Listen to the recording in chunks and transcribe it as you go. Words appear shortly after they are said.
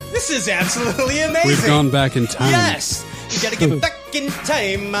This is absolutely amazing. We've gone back in time. Yes, you gotta get back in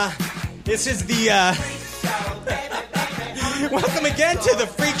time. This is the welcome again to the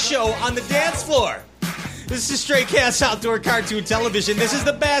Freak Show on the dance floor. This is Stray Cats Outdoor Cartoon Television. This is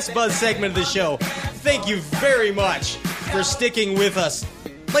the Bass Buzz segment of the show. Thank you very much for sticking with us.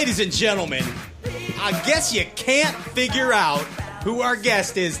 Ladies and gentlemen, I guess you can't figure out who our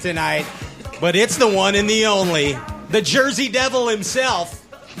guest is tonight, but it's the one and the only, the Jersey Devil himself.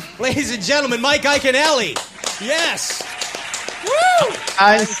 Ladies and gentlemen, Mike Iaconelli. Yes. Woo!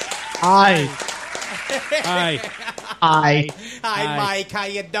 Hi. Hi. Hi. Hi, Mike. How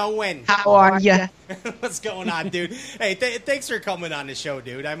you doing? How are you? What's going on, dude? Hey, thanks for coming on the show,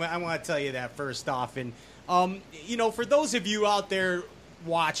 dude. I want to tell you that first off. And, for those of you out there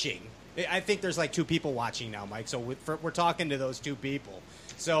watching, I think there's like two people watching now, Mike. So we're talking to those two people.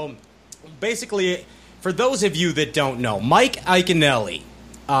 So basically, for those of you that don't know, Mike Iaconelli,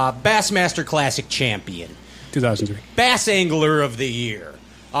 Bassmaster Classic champion. 2003. Bass Angler of the Year.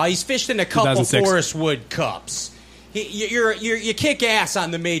 He's fished in a couple 2006. Forest Wood Cups. You kick ass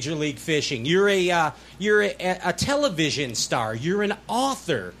on the Major League Fishing. You're a television star. You're an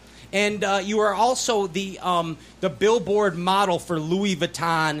author, and you are also the billboard model for Louis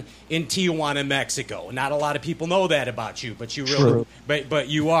Vuitton in Tijuana, Mexico. Not a lot of people know that about you, but you really, but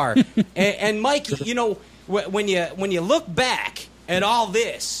you are. and Mike, when you look back at all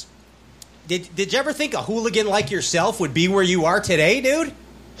this, did you ever think a hooligan like yourself would be where you are today, dude?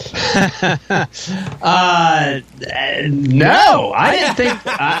 No, I didn't think.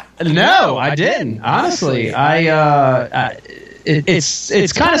 No, I didn't. Honestly,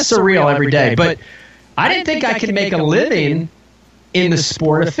 it's kind of surreal every day. But I didn't think I could make a living in the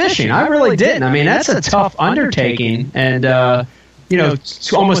sport of fishing. I really didn't. I mean, that's a tough undertaking, and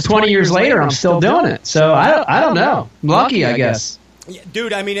almost 20 years later, I'm still doing it. So I don't know. I'm lucky, I guess. Yeah,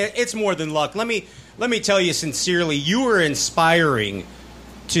 dude, I mean, it's more than luck. Let me tell you sincerely, you are inspiring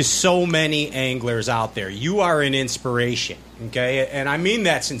to so many anglers out there. You are an inspiration, okay? And I mean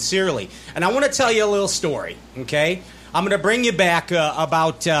that sincerely. And I want to tell you a little story, okay? I'm going to bring you back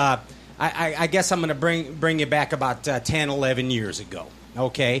about, I guess I'm going to bring you back about 10, 11 years ago,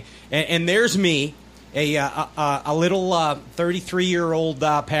 okay? And there's me, a little 33-year-old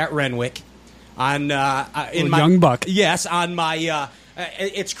Pat Renwick, on in my young buck. Yes, on my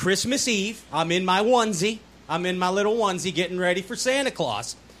it's Christmas Eve. I'm in my onesie. I'm in my little onesie getting ready for Santa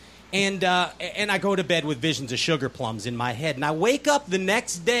Claus. And I go to bed with visions of sugar plums in my head. And I wake up the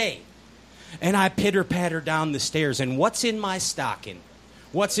next day and I pitter-patter down the stairs. And what's in my stocking?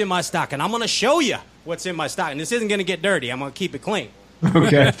 What's in my stocking? I'm going to show you what's in my stocking. This isn't going to get dirty. I'm going to keep it clean.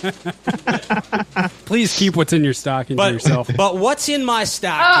 Okay. Please keep what's in your stocking to yourself. But what's in my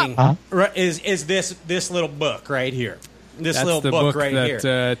stocking is this little book right here. That's the book right that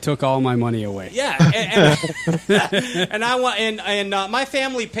here. Took all my money away. Yeah, and I want my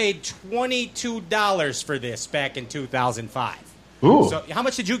family paid $22 for this back in 2005. Ooh. So how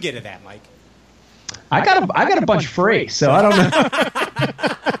much did you get of that, Mike? I got a bunch free, so I don't know.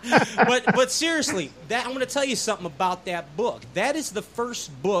 but seriously, I'm going to tell you something about that book. That is the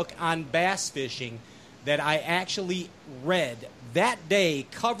first book on bass fishing that I actually read that day,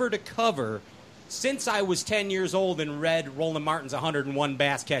 cover to cover, since I was 10 years old and read Roland Martin's 101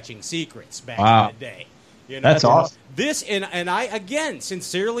 Bass Catching Secrets back in the day. That's awesome. This, and I, again,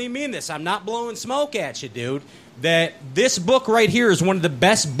 sincerely mean this. I'm not blowing smoke at you, dude. That this book right here is one of the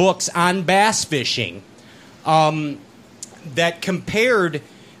best books on bass fishing that compared...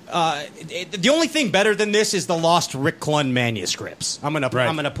 the only thing better than this is the lost Rick Clunn manuscripts. I'm gonna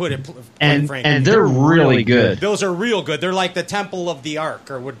put it and frankly. And they're really good. Those are real good. They're like the Temple of the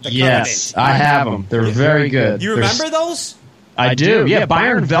Ark or what the Yes, Covenant. I have them. They're very good. You remember those? I do. Yeah,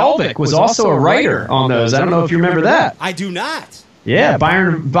 Byron Velvick was also a writer on those. I don't know if you remember that. I do not. Yeah,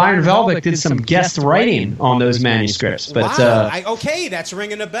 Byron Velvick did some guest writing on those manuscripts. But okay, that's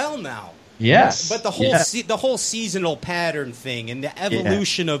ringing a bell now. Yes, but the whole seasonal pattern thing and the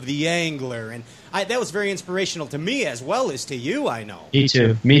evolution of the angler, and that was very inspirational to me as well as to you. I know. Me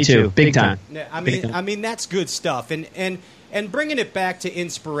too, big time. I mean that's good stuff, and bringing it back to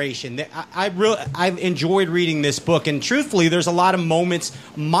inspiration. I've enjoyed reading this book, and truthfully, there's a lot of moments,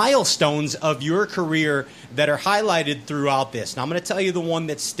 milestones of your career that are highlighted throughout this. And I'm going to tell you the one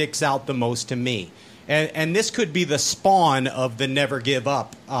that sticks out the most to me. And this could be the spawn of the Never Give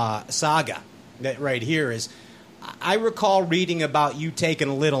Up saga. That right here is, I recall reading about you taking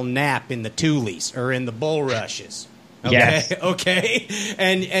a little nap in the Tules or in the bulrushes. Okay, yes. Okay,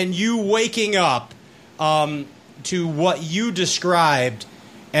 and you waking up to what you described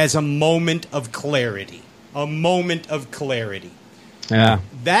as a moment of clarity. A moment of clarity. Yeah.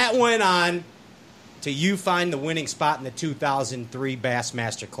 That went on to you find the winning spot in the 2003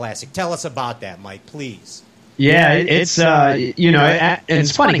 Bassmaster Classic. Tell us about that, Mike, please. Yeah, it's and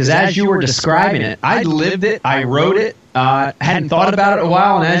it's funny because as you were describing it, I lived it, I wrote it, hadn't thought about it a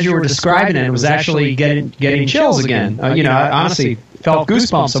while, and as you were describing it, it was actually getting chills again. I honestly felt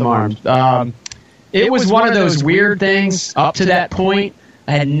goosebumps on my arms. It was one of those weird things. Up to that point,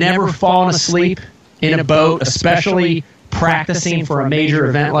 I had never fallen asleep in a boat, especially practicing for a major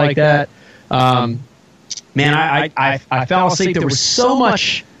event like that. Man, I fell asleep. There was so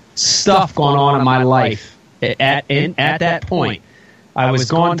much stuff going on in my life at that point. I was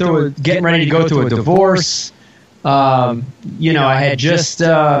getting ready to go through a divorce. I had just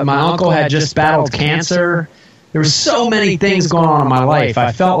my uncle had just battled cancer. There were so many things going on in my life.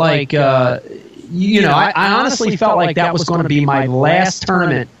 I felt like I honestly felt like that was going to be my last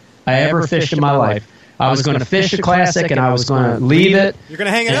tournament I ever fished in my life. I was going to fish a classic, and I was going to leave it. You're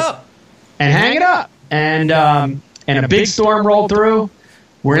going to hang it up. And hang it up. And a big storm rolled through.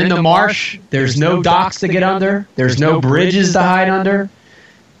 We're in the marsh. There's no docks to get under. There's no bridges to hide under.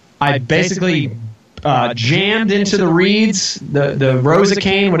 I basically jammed into the reeds, the Rosa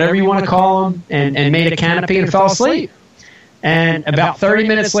cane, whatever you want to call them, and made a canopy and fell asleep. And about 30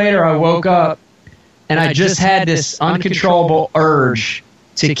 minutes later, I woke up, and I just had this uncontrollable urge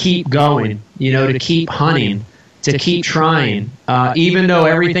to keep going, to keep hunting, to keep trying. Even though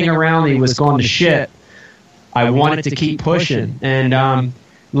everything around me was going to shit, I wanted to keep pushing. And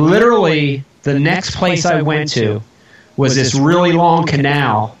literally, the next place I went to was this really long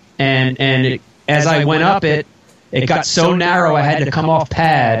canal. And as I went up it got so narrow I had to come off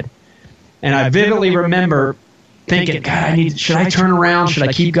pad. And I vividly remember thinking, God, should I turn around? Should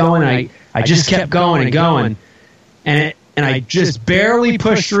I keep going? I just kept going and going. And I just barely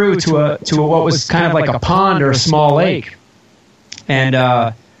pushed through to what was kind of like a pond or a small lake. And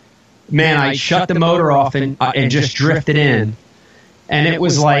man, I shut the motor off and just drifted in. And it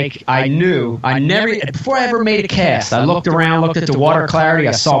was like I knew. Before I ever made a cast, I looked around, looked at the water clarity.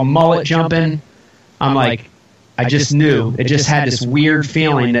 I saw mullet jumping. I'm like, I just knew. It just had this weird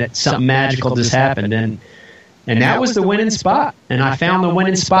feeling that something magical just happened. And that was the winning spot. And I found the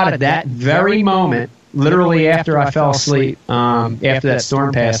winning spot at that very moment, literally after I fell asleep, after that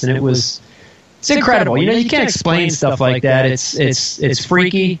storm passed. And it's incredible. You can't explain stuff like that. It's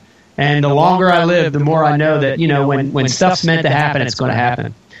freaky. And the longer I live, the more I know that, when stuff's meant to happen, it's going to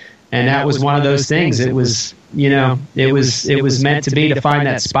happen. And that was one of those things. It was, it was meant to be to find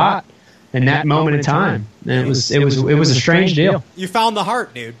that spot in that moment in time. And it was a strange deal. You found the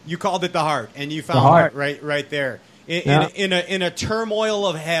heart, dude. You called it the heart, and you found the heart right there. In a turmoil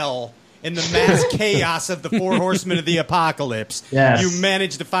of hell, in the mass chaos of the Four Horsemen of the Apocalypse, yes, you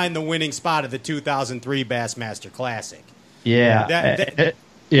managed to find the winning spot of the 2003 Bassmaster Classic. Yeah.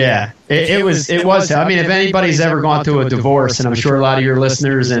 It was. I mean, if anybody's ever gone through a divorce, and I'm sure a lot of your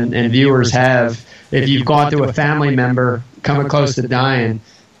listeners and viewers have, if you've gone through a family member coming close to dying,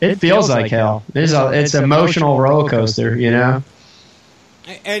 it feels like hell. It's an emotional roller coaster,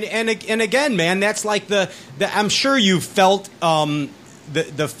 And again, man, that's like the I'm sure you felt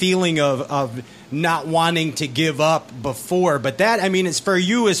the feeling of not wanting to give up before, but that, I mean, it's for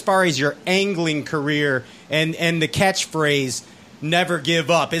you as far as your angling career and the catchphrase, never give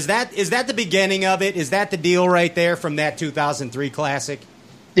up. Is that the beginning of it? Is that the deal right there from that 2003 Classic?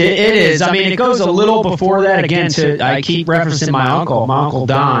 It is. I mean, it goes a little before that. Again, I keep referencing my uncle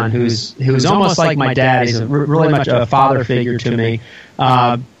Don, who's almost like my dad. He's really much a father figure to me.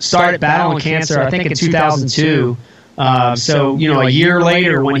 Started battling cancer, I think, in 2002. So, a year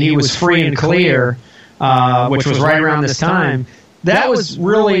later, when he was free and clear, which was right around this time, that was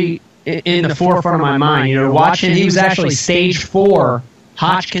really in the forefront of my mind. Watching, he was actually stage 4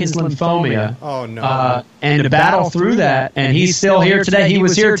 Hodgkin's lymphoma. Oh, no. And to battle through that, and he's still here today. He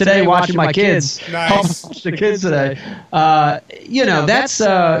was here today watching my kids. Nice. Watch the kids today. That's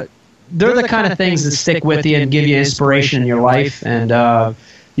they're the kind of things that stick with you and give you inspiration in your life. And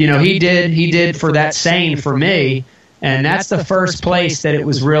he did for that saying for me, and that's the first place that it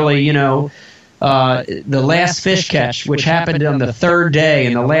was really, the last fish catch, which happened on the third day,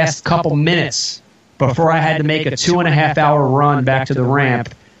 in the last couple minutes before I had to make a 2.5-hour run back to the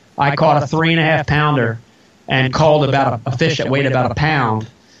ramp. I caught a 3.5 pounder and called about a fish that weighed about a pound,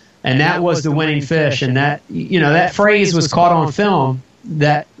 and that was the winning fish. And that that phrase was caught on film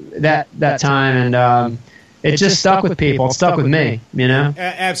that time, and it just stuck with people. It stuck with me.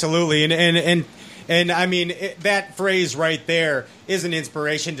 Absolutely, and I mean, that phrase right there, is an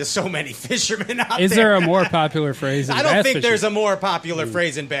inspiration to so many fishermen out there. Is there a more popular phrase than I don't bass think fishing? there's a more popular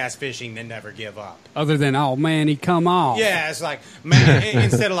phrase in bass fishing than never give up. Other than, oh, man, he come off. Yeah, it's like, man,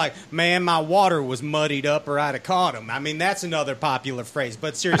 instead of like, man, my water was muddied up or I'd have caught him. I mean, that's another popular phrase,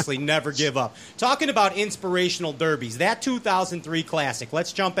 but seriously, never give up. Talking about inspirational derbies, that 2003 Classic,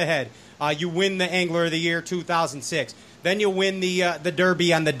 let's jump ahead. You win the Angler of the Year 2006. Then you win the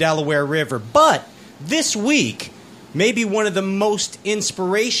Derby on the Delaware River. But this week, maybe one of the most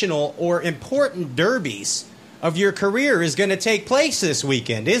inspirational or important derbies of your career is going to take place this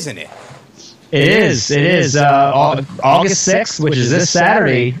weekend, isn't it? It is. August 6th, which is this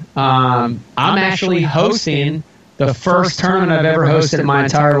Saturday. I'm actually hosting the first tournament I've ever hosted in my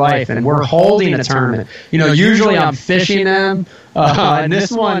entire life, and we're holding a tournament. You know, usually I'm fishing them, and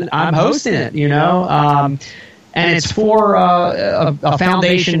this one I'm hosting it, you know. And it's for a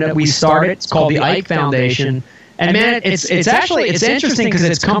foundation that we started. It's called the Ike Foundation. And, man, it's interesting because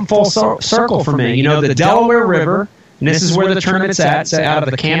it's come full circle for me. You know, the Delaware River, and this is where the tournament's at. It's out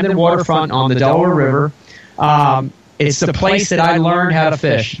of the Camden waterfront on the Delaware River. It's the place that I learned how to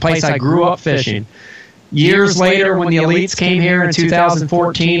fish, the place I grew up fishing. Years later, when the elites came here in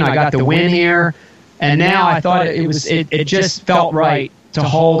 2014, I got the win here. And now I thought it just felt right to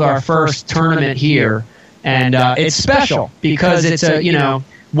hold our first tournament here. And it's special because it's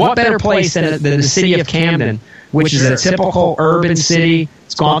what better place than the city of Camden, which is a typical urban city.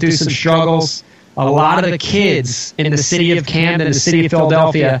 It's gone through some struggles. A lot of the kids in the city of Camden, the city of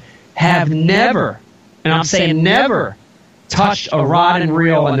Philadelphia, have never, and I'm saying never, touched a rod and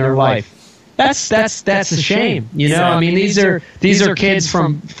reel in their life. That's a shame. You know, I mean, these are kids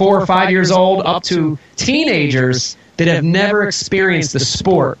from 4 or 5 years old up to teenagers that have never experienced the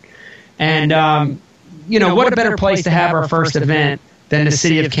sport. And what a better place to have our first event than the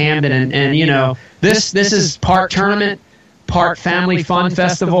city of Camden. And this is part tournament, part family fun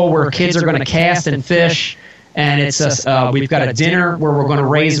festival where kids are going to cast and fish. And it's we've got a dinner where we're going to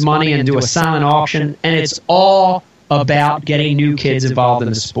raise money and do a silent auction. And it's all about getting new kids involved in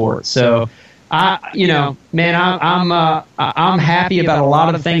the sport. So, I'm happy about a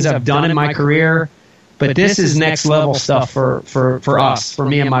lot of the things I've done in my career, but this is next level stuff for us, for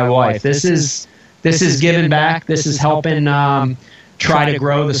me and my wife. This is giving back. This is helping try to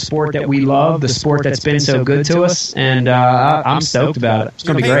grow the sport that we love, the sport that's been so good to us, and I'm stoked about it. It's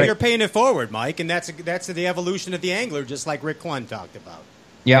going to be great. You're paying it forward, Mike, and that's the evolution of the angler, just like Rick Clunn talked about.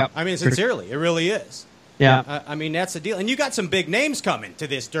 Yeah, I mean, sincerely, it really is. Yeah, I mean, that's the deal. And you got some big names coming to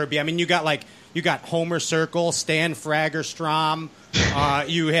this derby. I mean, you got Homer Circle, Stan Fragerstrom.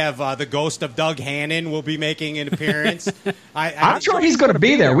 You have the ghost of Doug Hannon will be making an appearance. I'm sure he's going to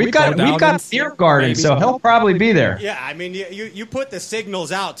be there. We've got a beer garden, so he'll probably be there. Yeah, I mean, you put the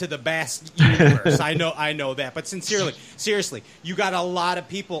signals out to the bass universe. I know that. But seriously, you got a lot of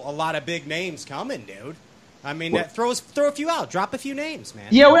people, a lot of big names coming, dude. I mean, throw a few out. Drop a few names, man.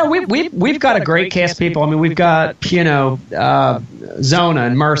 Yeah, well, we've got a great cast of people. I mean, we've got, Zona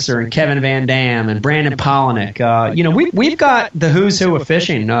and Mercer and Kevin Van Dam and Brandon Polinick. We've got the who's who of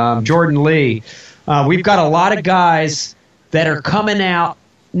fishing, Jordan Lee. We've got a lot of guys that are coming out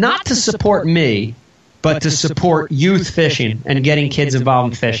not to support me, but to support youth fishing and getting kids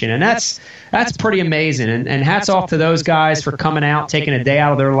involved in fishing. And that's pretty amazing. And hats off to those guys for coming out, taking a day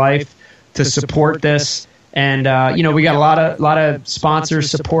out of their life to support this. And we got a lot of sponsors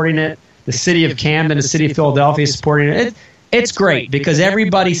supporting it. The city of Camden, the city of Philadelphia supporting it. It's great because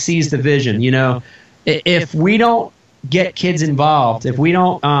everybody sees the vision. If we don't get kids involved, if we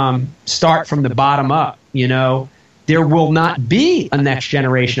don't start from the bottom up, there will not be a next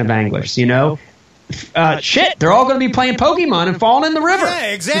generation of anglers. They're all going to be playing Pokemon and falling in the river.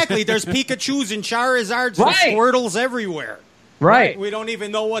 Yeah, exactly. There's Pikachus and Charizards and Squirtles everywhere. Right. We don't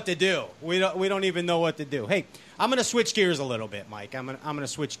even know what to do. We don't even know what to do. Hey, I'm going to switch gears a little bit, Mike. I'm going to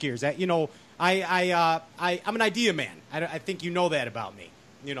switch gears. I'm an idea man. I think you know that about me.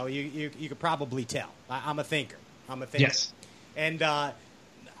 You could probably tell. I'm a thinker. Yes. And I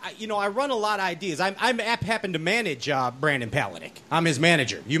run a lot of ideas. I happen to manage Brandon Palaniuk. I'm his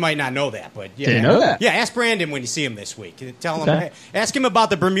manager. You might not know that, but yeah. Didn't know that. Yeah, ask Brandon when you see him this week. Tell him, ask him about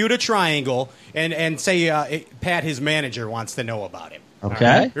the Bermuda Triangle, and say Pat, his manager, wants to know about him. Okay.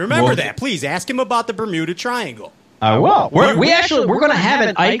 Right? Remember that, please. Ask him about the Bermuda Triangle. I will. We're going to have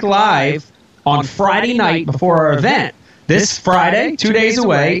an Ike Live on Friday night before our event. This Friday, 2 days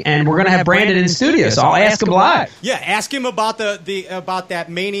away, and we're going to have Brandon in studio, so I'll ask him live. Yeah, ask him about about that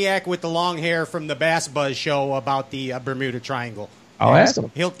maniac with the long hair from the Bass Buzz show about the Bermuda Triangle. I'll ask him.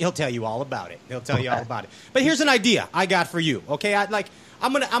 He'll tell you all about it. But here's an idea I got for you. Okay, I'm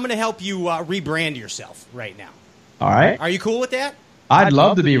gonna help you rebrand yourself right now. All right. Are you cool with that? I'd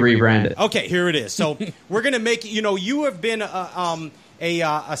love to be rebranded. Okay, here it is. So we're going to make, you have been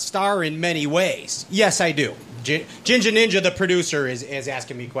a star in many ways. Yes, I do. Ginger Ninja, the producer, is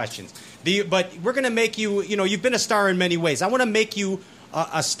asking me questions. But we're going to make you, you've been a star in many ways. I want to make you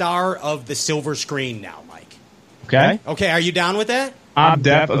a star of the silver screen now, Mike. Okay. Okay, are you down with that? I'm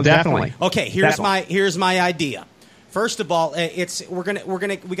definitely. Okay, here's my idea. First of all, we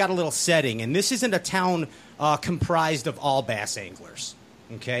got a little setting, and this isn't a town comprised of all bass anglers,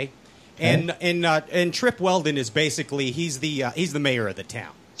 okay? And Trip Weldon is basically he's the mayor of the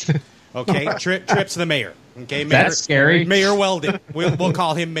town, okay? Trip's the mayor, okay? Mayor, that's scary. Mayor Weldon, we'll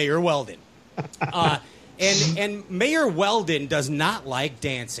call him Mayor Weldon, and Mayor Weldon does not like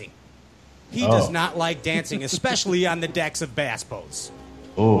dancing. He does not like dancing, especially on the decks of bass boats.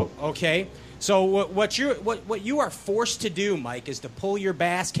 Oh, okay. So what you are forced to do, Mike, is to pull your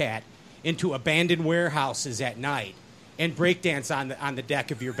bass cat into abandoned warehouses at night and breakdance on the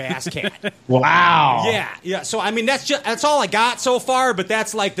deck of your bass cat. Wow. Yeah. So I mean that's all I got so far, but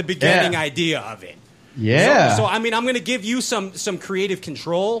that's like the beginning idea of it. Yeah. So I mean I'm going to give you some creative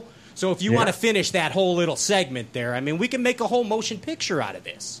control. So if you want to finish that whole little segment there, I mean we can make a whole motion picture out of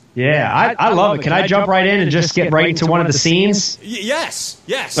this. Yeah, I love it. Can I jump right in and just get right into one of the scenes? Yes.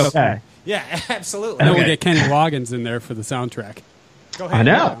 Okay. Yeah, absolutely. And then we'll get Kenny Loggins in there for the soundtrack. Go ahead.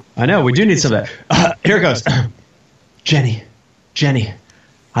 I know. We do need some of that. Here it goes. Jenny,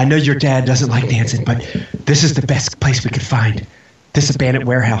 I know your dad doesn't like dancing, but this is the best place we could find. This abandoned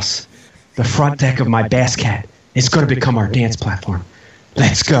warehouse. The front deck of my bass cat. It's going to become our dance platform.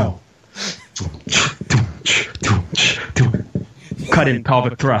 Let's go. Cut in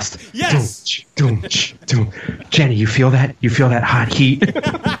pelvic thrust. Yes. Jenny, you feel that? You feel that hot heat?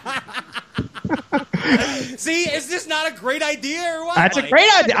 See, is this not a great idea or what? That's a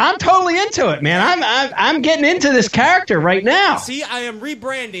great idea. I'm totally into it, man. I'm getting into this character right now. See, I am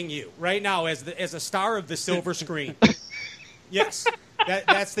rebranding you right now as a star of the silver screen. Yes,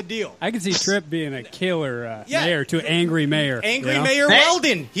 that's the deal. I can see Trip being a killer mayor to angry mayor. Angry Mayor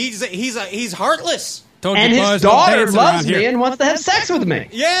Weldon. He's heartless. And his daughter loves me and wants to have sex with me.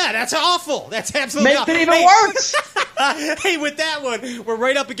 Yeah, that's awful. That's absolutely awful. Makes it even worse. Hey, with that one, we're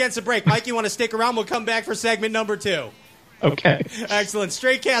right up against a break. Mike, you want to stick around? We'll come back for segment number 2. Okay. Excellent.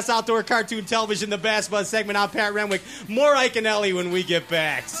 Straight Cast Outdoor Cartoon Television, the Bass Buzz segment. I'm Pat Renwick. More Ike and Ellie when we get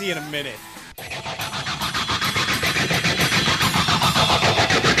back. See you in a minute.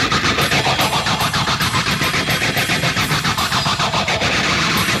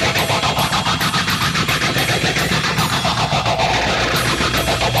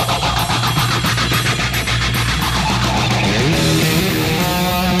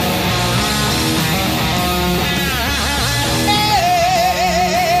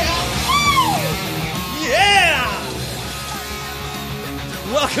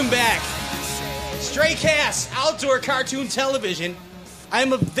 Welcome back. Stray Cast, Outdoor Cartoon Television. I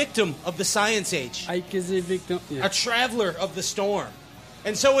am a victim of the science age. Ike is a victim. Yeah. A traveler of the storm.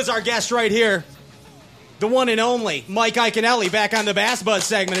 And so is our guest right here, the one and only Mike Iaconelli, back on the Bass Buzz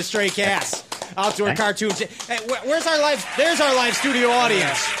segment of Stray Cast, Outdoor Cartoon. Hey, where's our live? There's our live studio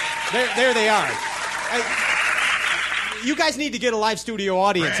audience. There they are. You guys need to get a live studio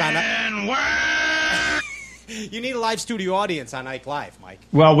audience on that. You need a live studio audience on Ike Live, Mike.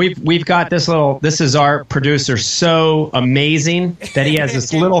 Well, we've got this little. This is our producer, so amazing that he has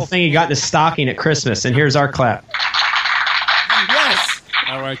this little thing he got in his stocking at Christmas, and here's our clap. Yes,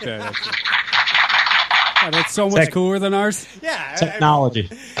 I like that. That's so much cooler than ours. Yeah, technology.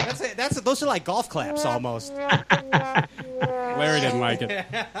 Those are like golf claps almost. Larry didn't like it.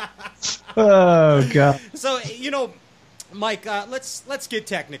 Oh God. So Mike, let's get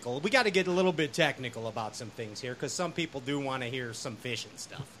technical. We got to get a little bit technical about some things here because some people do want to hear some fishing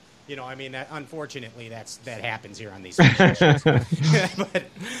stuff. I mean, unfortunately, that happens here on these fishing shows.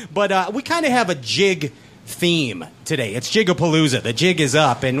 but we kind of have a jig theme today. It's Jigapalooza. The jig is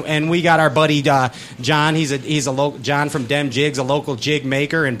up, and we got our buddy John. He's a John from Dem Jigs, a local jig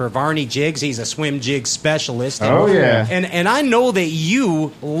maker, and Bravarni Jigs. He's a swim jig specialist. Oh yeah. And I know that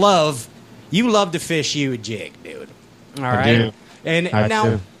you love to fish a jig, dude. All right. I do. And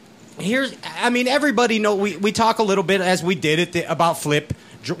now, everybody know we talk a little bit as we did about flip.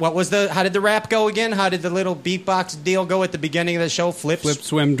 How did the rap go again? How did the little beatbox deal go at the beginning of the show? Flip,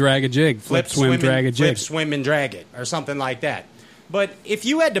 swim, drag a jig. Flip, swim, drag a jig. Flip, swim, and drag it, or something like that. But if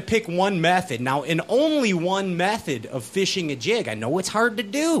you had to pick one method, now, and only one method of fishing a jig, I know it's hard to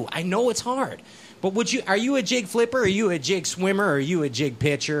do. I know it's hard. But are you a jig flipper? Are you a jig swimmer? Are you a jig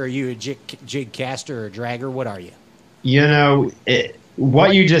pitcher? Are you a jig caster or dragger? What are you?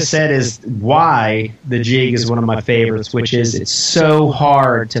 what you just said is why the jig is one of my favorites, which is it's so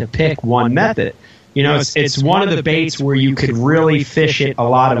hard to pick one method. You know, it's one of the baits where you could really fish it a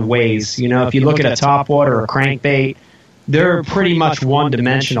lot of ways. You know, if you look at a topwater or a crankbait, they're pretty much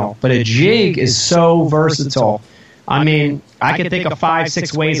one-dimensional. But a jig is so versatile. I mean, I can think of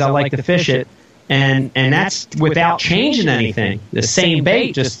 5-6 ways I like to fish it, and that's without changing anything. The same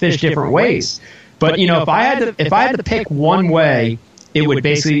bait, just fish different ways. But you know, if I had to pick one way, it would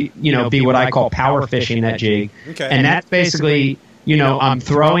basically, you know, be what I call power fishing that jig. Okay. And that's basically, you know, I'm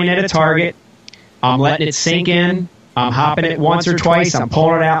throwing at a target, I'm letting it sink in, I'm hopping it once or twice, I'm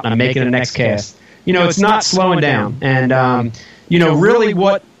pulling it out, and I'm making the next cast. You know, it's not slowing down. And, you know, really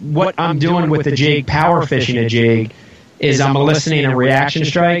what I'm doing with the jig, power fishing a jig, is I'm eliciting a reaction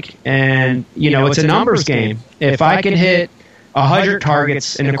strike. And, you know, it's a numbers game. If I can hit 100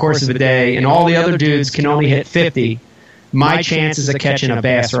 targets in the course of a day and all the other dudes can only hit 50, my chances of catching a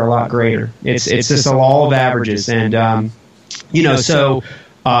bass are a lot greater. It's just a law of averages. And, you know, so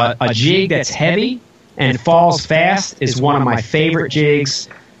a jig that's heavy and falls fast is one of my favorite jigs.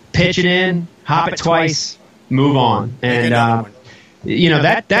 Pitch it in, hop it twice, move on. And, you know,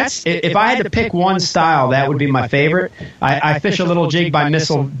 that's if I had to pick one style, that would be my favorite. I fish a little jig by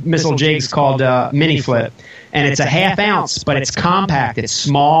Missile Jigs called Mini Flip. And it's a half ounce, but it's compact. It's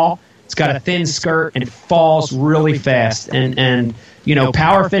small. It's got a thin skirt and falls really fast. And you know,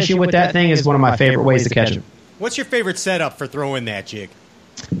 power fishing with that thing is one of my favorite ways to catch them. What's your favorite setup for throwing that jig?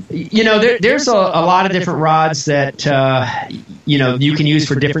 You know, there's a lot of different rods that, you know, you can use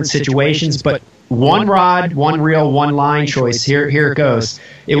for different situations. But one rod, one reel, one line choice. Here it goes.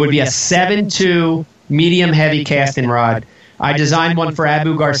 It would be a 7.2 medium heavy casting rod. I designed one for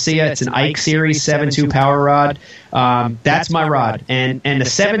Abu Garcia. It's an Ike Series 7.2 power rod. That's my rod. And the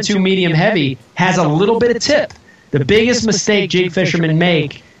 7.2 medium heavy has a little bit of tip. The biggest mistake jig fishermen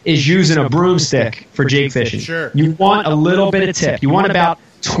make is using a broomstick for jig fishing. Sure. You want a little bit of tip. You want about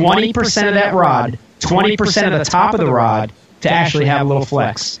 20% of that rod, 20% of the top of the rod to actually have a little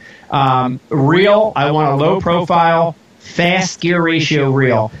flex. Reel, I want a low profile, fast gear ratio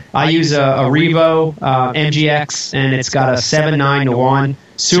reel. I use a Revo MGX, and it's got a 7.9-to-1.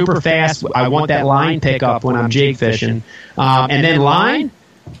 Super fast. I want that line pickup when I'm jig fishing. And then line,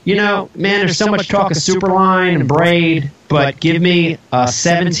 you know, man, there's so much talk of super line and braid, but give me a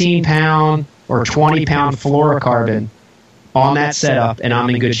 17-pound or 20-pound fluorocarbon on that setup, and I'm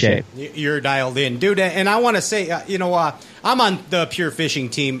in good shape. You're dialed in, dude. And I want to say, you know, I'm on the Pure Fishing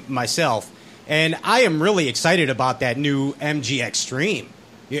team myself, and I am really excited about that new MG Extreme.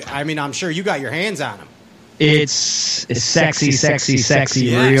 I mean, I'm sure you got your hands on them. It's sexy, yes,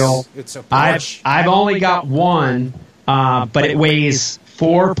 reel. It's a push. I've only got one, but it weighs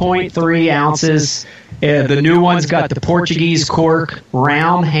 4.3 ounces. The new one's got the Portuguese cork,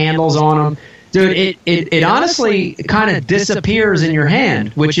 round handles on them. Dude, it honestly kind of disappears in your hand,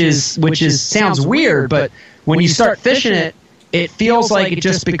 which is sounds weird, but when you start fishing it, it feels like it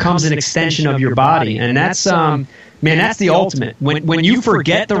just becomes an extension of your body, and that's that's the ultimate. When you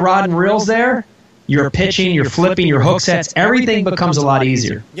forget the rod and reel's there, you're pitching, you're flipping, your hook sets, everything becomes a lot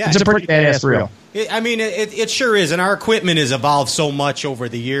easier. Yeah, it's a pretty badass reel. It sure is, and our equipment has evolved so much over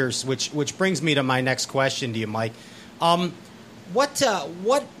the years, which brings me to my next question to you, Mike. What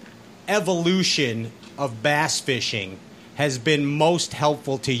evolution of bass fishing has been most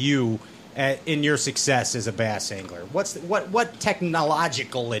helpful to you in your success as a bass angler? What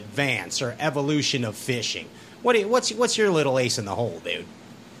technological advance or evolution of fishing? What's your little ace in the hole, dude?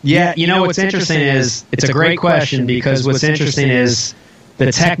 Yeah, you know what's interesting is it's a great question, because what's interesting is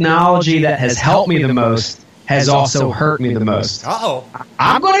the technology that has helped me the most has also hurt me the most. Uh-oh.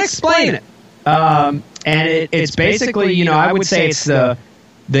 I'm going to explain it. And it's basically, you know, I would say it's the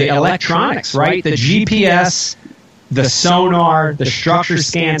electronics, right? The GPS, the sonar, the structure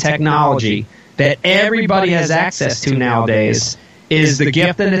scan technology that everybody has access to nowadays is the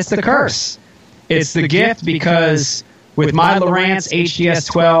gift and it's the curse. It's the gift because with my Lowrance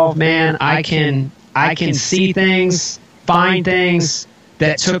HDS 12, man, I can see things, find things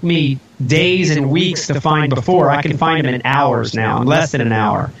that took me days and weeks to find before. I can find them in hours now, in less than an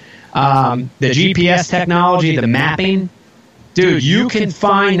hour. The GPS technology, the mapping, dude, you can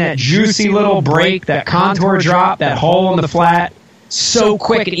find that juicy little break, that contour drop, that hole in the flat so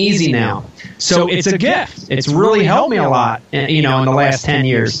quick and easy now. So it's a gift. It's really helped me a lot, you know, in the last 10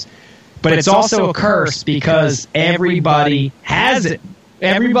 years. But it's also a curse because everybody has it.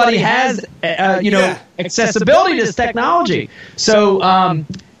 Everybody has, accessibility to this technology. So I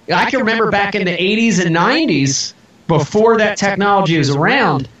can remember back in the 80s and 90s, before that technology was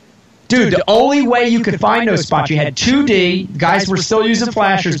around, Dude, the only way you could find those spots, you had 2D. Guys were still using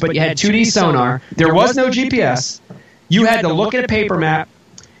flashers, but you had 2D sonar. There was no GPS. You had to look at a paper map.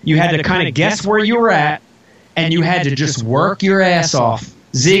 You had to kind of guess where you were at, and you had to just work your ass off,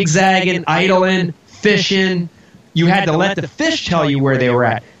 zigzagging, idling, fishing. You had to let the fish tell you where they were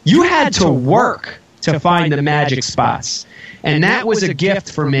at. You had to work to find the magic spots. And that was a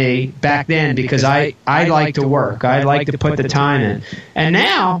gift for me back then because I like to work. I like to put the time in. And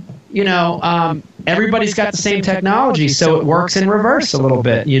now, everybody's got the same technology, so it works in reverse a little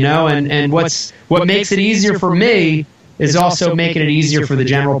bit, and what makes it easier for me is also making it easier for the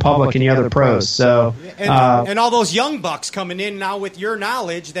general public and the other pros. So and all those young bucks coming in now with your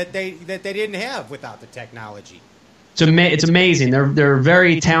knowledge that they didn't have without the technology. It's amazing. They're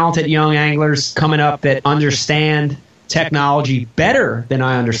very talented young anglers coming up that understand technology better than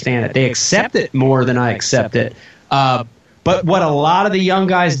I understand it. They accept it more than I accept it. But what a lot of the young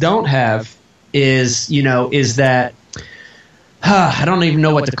guys don't have is that I don't even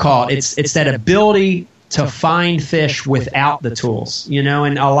know what to call it. It's that ability to find fish without the tools,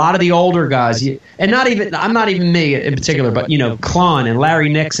 and a lot of the older guys, and I'm not even me in particular, but Klon and Larry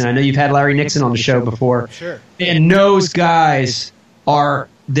Nixon. I know you've had Larry Nixon on the show before. Sure. And those guys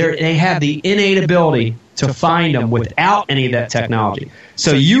they have the innate ability to find them without any of that technology.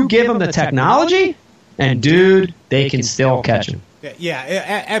 So you give them the technology, and dude, they can still catch them.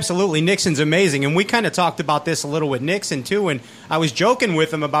 Yeah, absolutely. Nixon's amazing, and we kind of talked about this a little with Nixon too. And I was joking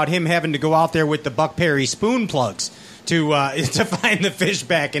with him about him having to go out there with the Buck Perry spoon plugs to find the fish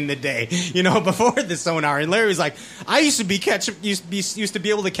back in the day, before the sonar. And Larry was like, "I used to be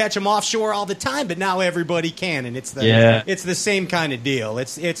able to catch them offshore all the time, but now everybody can, and it's the same kind of deal.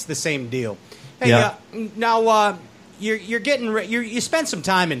 It's the same deal." Hey, now you spent some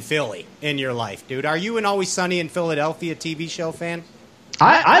time in Philly in your life, dude. Are you an Always Sunny in Philadelphia TV show fan?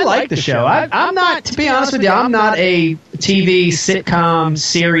 I like the show. I'm not, to be honest with you, I'm not a TV sitcom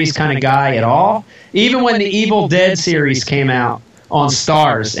series kind of guy at all. Even when the Evil Dead series came out on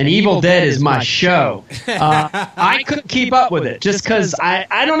Starz, and Evil Dead is my show, I couldn't keep up with it just because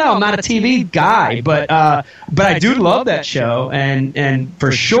I don't know. I'm not a TV guy, but I do love that show, and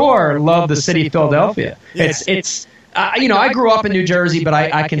for sure love the city of Philadelphia. Yeah. It's I grew up in New Jersey, but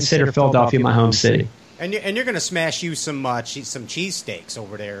I consider Philadelphia my home city. And you're going to smash you some cheesesteaks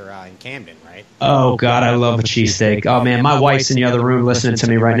over there in Camden, right? Oh, God, I love a cheesesteak. Oh, man, my wife's in the other room listening to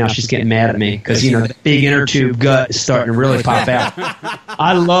me right now. She's getting mad at me because, the big inner tube gut is starting to really pop out.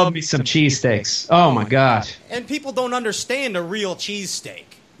 I love me some cheesesteaks. Oh, my gosh. And people don't understand a real cheesesteak.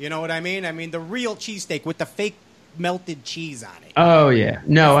 You know what I mean? I mean, the real cheesesteak with the fake melted cheese on it. Oh, yeah.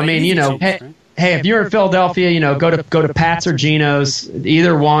 No, I mean, Hey, if you're in Philadelphia, go to Pat's or Geno's,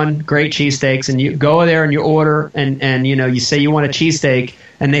 either one, great cheesesteaks, and you go there and you order, and you say you want a cheesesteak,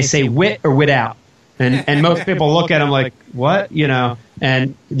 and they say wit or without, and most people look at them like, what,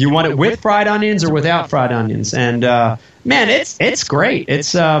 and you want it with fried onions or without fried onions, and man, it's great.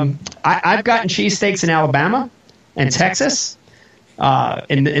 It's I've gotten cheesesteaks in Alabama and Texas,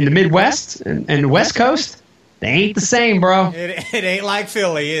 in the Midwest and the West Coast. They ain't the same, bro. It ain't like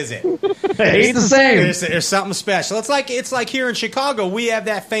Philly, is it? It ain't the same. There's something special. It's like here in Chicago, we have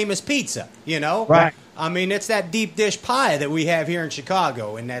that famous pizza, Right. I mean, it's that deep dish pie that we have here in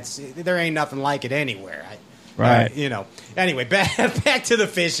Chicago, and there ain't nothing like it anywhere. Right. Anyway, back to the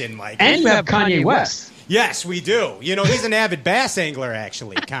fishing, Mike. And you have Kanye West. Yes, we do. He's an avid bass angler,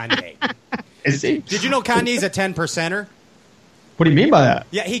 actually, Kanye. Is he? Did you know Kanye's a 10%er? What do you mean by that?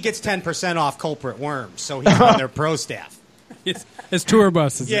 Yeah, he gets 10% off culprit worms, so he's on their pro staff. His tour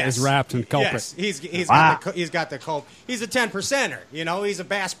bus is wrapped in culprit. Yes, he's got the culprit. He's a 10%er. He's a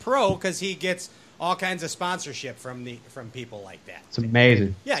bass pro because he gets all kinds of sponsorship from people like that. It's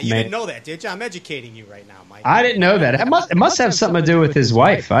amazing. Yeah, you didn't know that, did you? I'm educating you right now, Mike. I didn't know that. It must have something to do with his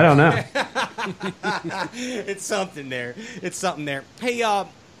wife. I don't know. It's something there. Hey,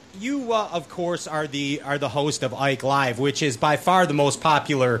 you, of course, are the host of Ike Live, which is by far the most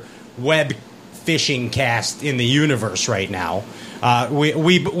popular web fishing cast in the universe right now.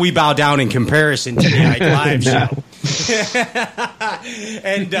 We bow down in comparison to the Ike Live show.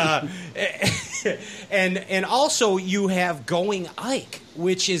 And also you have Going Ike,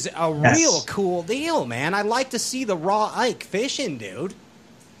 which is a real cool deal, man. I like to see the raw Ike fishing, dude.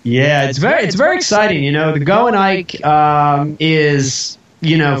 Yeah, it's very exciting. The Going Ike is.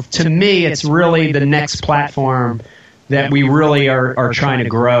 To me, it's really the next platform that we really are trying to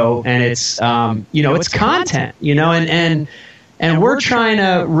grow, and it's it's content, and And we're trying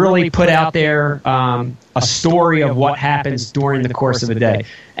to really put out there a story of what happens during the course of a day.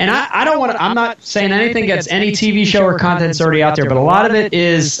 And I don't want to, I'm not saying anything against any TV show or content that's already out there, but a lot of it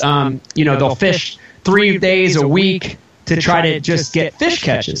is, they'll fish 3 days a week to try to just get fish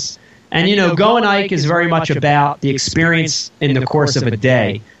catches. And, Going Ike is very much about the experience in the course of a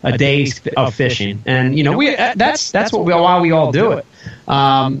day of fishing. And, that's why we all do it.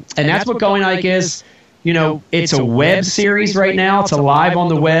 And that's what Going Ike is. It's a web series right now. It's live on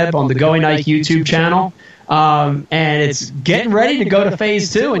the web on the Going Ike YouTube channel. And it's getting ready to go to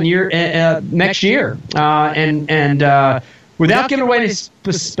phase 2 next year. Without giving away any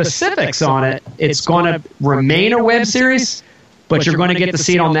specifics on it, it's going to remain a web series, but you're going to get to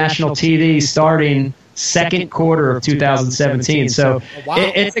see it on national TV starting second quarter of 2017. So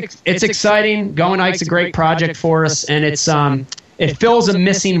it's exciting. Going Ike's a great project for us, and it fills a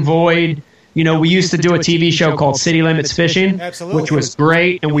missing void. We used to do a TV show called City Limits Fishing, which was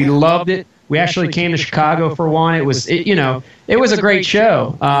great, and we loved it. We actually came to Chicago for one. It was a great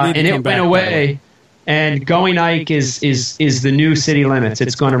show, and it went away. And Going Ike is the new City Limits.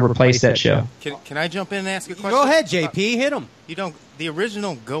 It's going to replace that show. Can I jump in and ask a question? Go ahead, JP. Hit him. The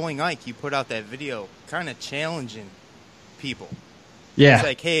original Going Ike, you put out that video kind of challenging people. Yeah. It's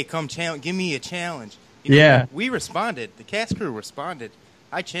like, hey, come challenge. Give me a challenge. We responded. The cast crew responded.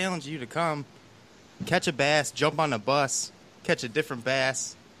 I challenge you to come catch a bass, jump on a bus, catch a different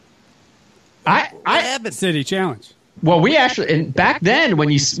bass. City challenge. Well, we actually, and back then when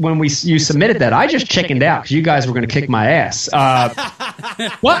you submitted that, I just chickened out because you guys were going to kick my ass.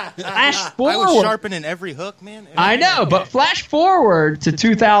 What? Flash forward. I was sharpening every hook, man. I know, but flash forward to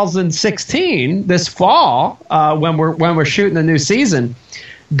 2016, this fall, when we're shooting the new season.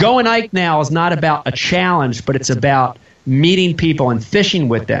 Going Ike now is not about a challenge, but it's about meeting people and fishing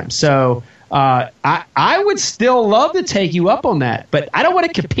with them. So I would still love to take you up on that, but I don't want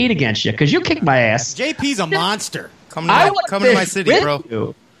to compete against you because you kick my ass. JP's a monster. Come to my city,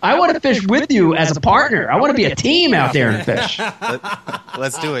 bro. I want to fish with you as a partner. I want to be a team out there and fish.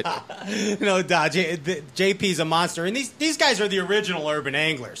 Let's do it. No, JP's a monster. And these guys are the original urban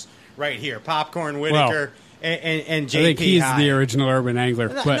anglers right here. Popcorn, Whitaker, and JP. I think he's the original urban angler.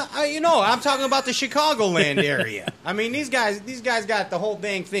 I'm talking about the Chicagoland area. I mean, these guys got the whole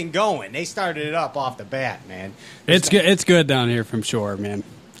dang thing going. They started it up off the bat, man. It's good down here from shore, man.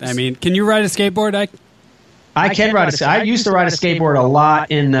 I mean, can you ride a skateboard, Ike? I can ride I used to ride a skateboard a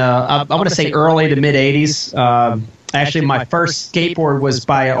lot in I want to say early to mid 80s. Actually, my first skateboard was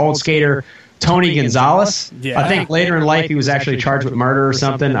by an old skater, Tony Gonzalez. Yeah. I think later in life he was actually charged with murder or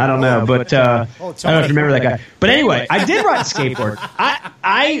something. I don't know, but I don't know if you remember that guy. But anyway, I did ride a skateboard.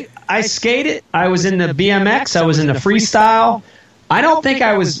 I skated. I was in the BMX. I was in the freestyle. I don't think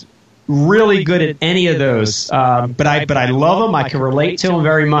I was really good at any of those, but I love them. I can relate to them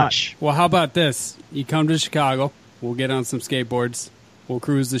very much. Well, how about this? You come to Chicago, we'll get on some skateboards, we'll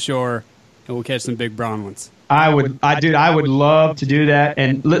cruise the shore, and we'll catch some big brown ones. I would love to do that.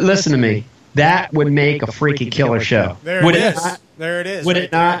 And listen to me, that would make a freaking killer show. There it is. Would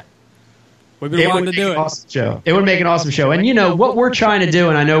it not? We've been wanting to do it. Awesome show. It would make an awesome show. And what we're trying to do,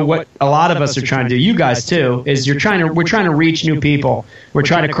 and I know what a lot of us are trying to do, you guys too, is we're trying to reach new people. We're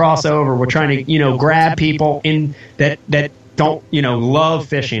trying to cross over. We're trying to grab people in that don't love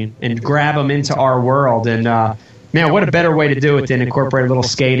fishing and grab them into our world. And man, what a better way to do it than incorporate a little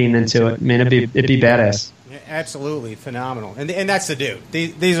skating into it. Man, it'd be badass. Yeah, absolutely phenomenal. And that's the dude.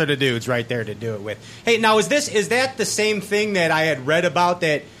 These are the dudes right there to do it with. Hey, now is that the same thing that I had read about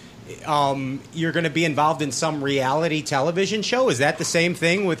that? You're going to be involved in some reality television show. Is that the same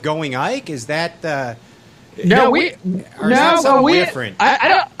thing with Going Ike? Is that different?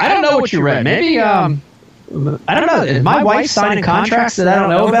 I don't know what you read. Maybe I don't know. Is my wife signing contracts that I don't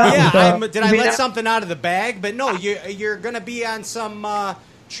know about? Yeah, did I let something out of the bag? But no, you're going to be on some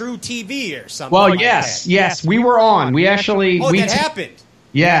True TV or something. Well, like yes, we were on. We actually that happened.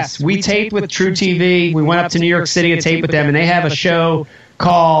 Yes, we taped with True TV. We went up to New York City and taped with them, and they have a show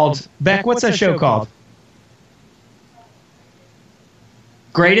called Beck. What's that show called?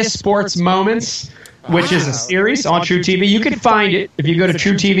 Greatest Sports Moments, which is a series on True TV. You can find it if you go to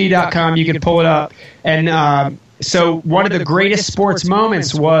TrueTV.com. You can pull it up. And so one of the greatest sports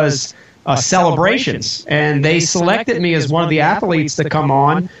moments was celebrations, and they selected me as one of the athletes to come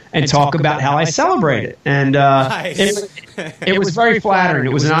on and talk about how I celebrated. And it was very flattering.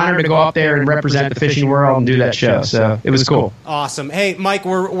 It was an honor to go up there and represent the fishing world and do that show. So it was cool. Awesome. Hey, Mike,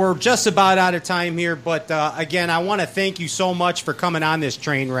 we're just about out of time here, but again, I want to thank you so much for coming on this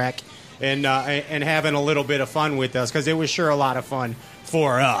train wreck and having a little bit of fun with us, because it was sure a lot of fun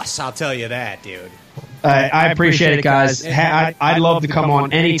for us. I'll tell you that, dude. I appreciate it, guys. I'd love to come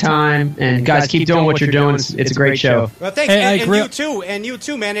on anytime. And guys, keep doing what you're doing. It's a great show. Well, thanks, and you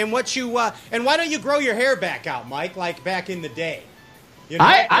too, man. And what you and why don't you grow your hair back out, Mike, like back in the day? You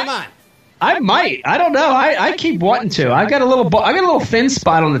know, come on. I might. I don't know. I keep wanting to. I got a little thin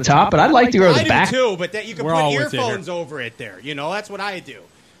spot on the top, but I'd like to grow the back. I do too, but that you can put earphones over it there. You know, that's what I do.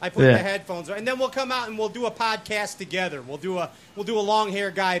 I put the headphones on, and then we'll come out and we'll do a podcast together. We'll do a long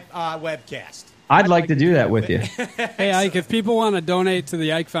hair guy webcast. I'd like to do that with you. Hey, Ike, if people want to donate to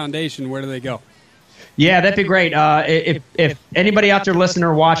the Ike Foundation, where do they go? Yeah, that'd be great. If anybody out there listening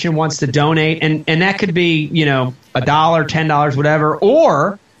or watching wants to donate, and that could be, $1, $10, whatever,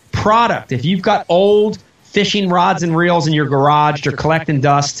 or product. If you've got old fishing rods and reels in your garage or collecting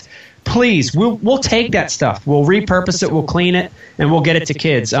dust, please, we'll take that stuff. We'll repurpose it, we'll clean it, and we'll get it to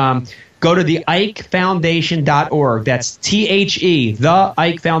kids. Go to the IkeFoundation.org. That's THE, the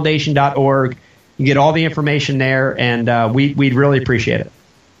IkeFoundation.org. You get all the information there, and we'd really appreciate it.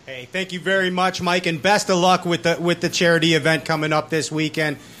 Hey, thank you very much, Mike, and best of luck with the charity event coming up this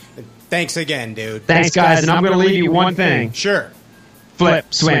weekend. Thanks again, dude. Thanks, guys, and I'm going to leave you one thing. Sure. Flip,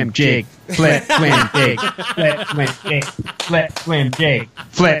 swim, jig. Flip, swim, jig. Flip, swim, jig. Flip, swim, jig.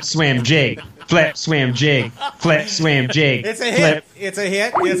 Flip, swim, jig. Flip, swim, jig. Flip, swim, jig. It's a hit. It's a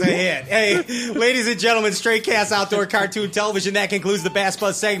hit. It's a hit. Hey, ladies and gentlemen, Straight Cast Outdoor Cartoon Television. That concludes the Bass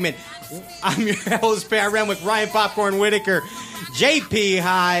Buzz segment. I'm your host, Pat Rem, with Ryan Popcorn Whitaker, JP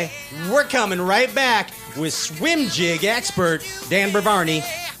High. We're coming right back with swim jig expert Dan Bravarni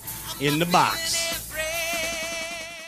in the box.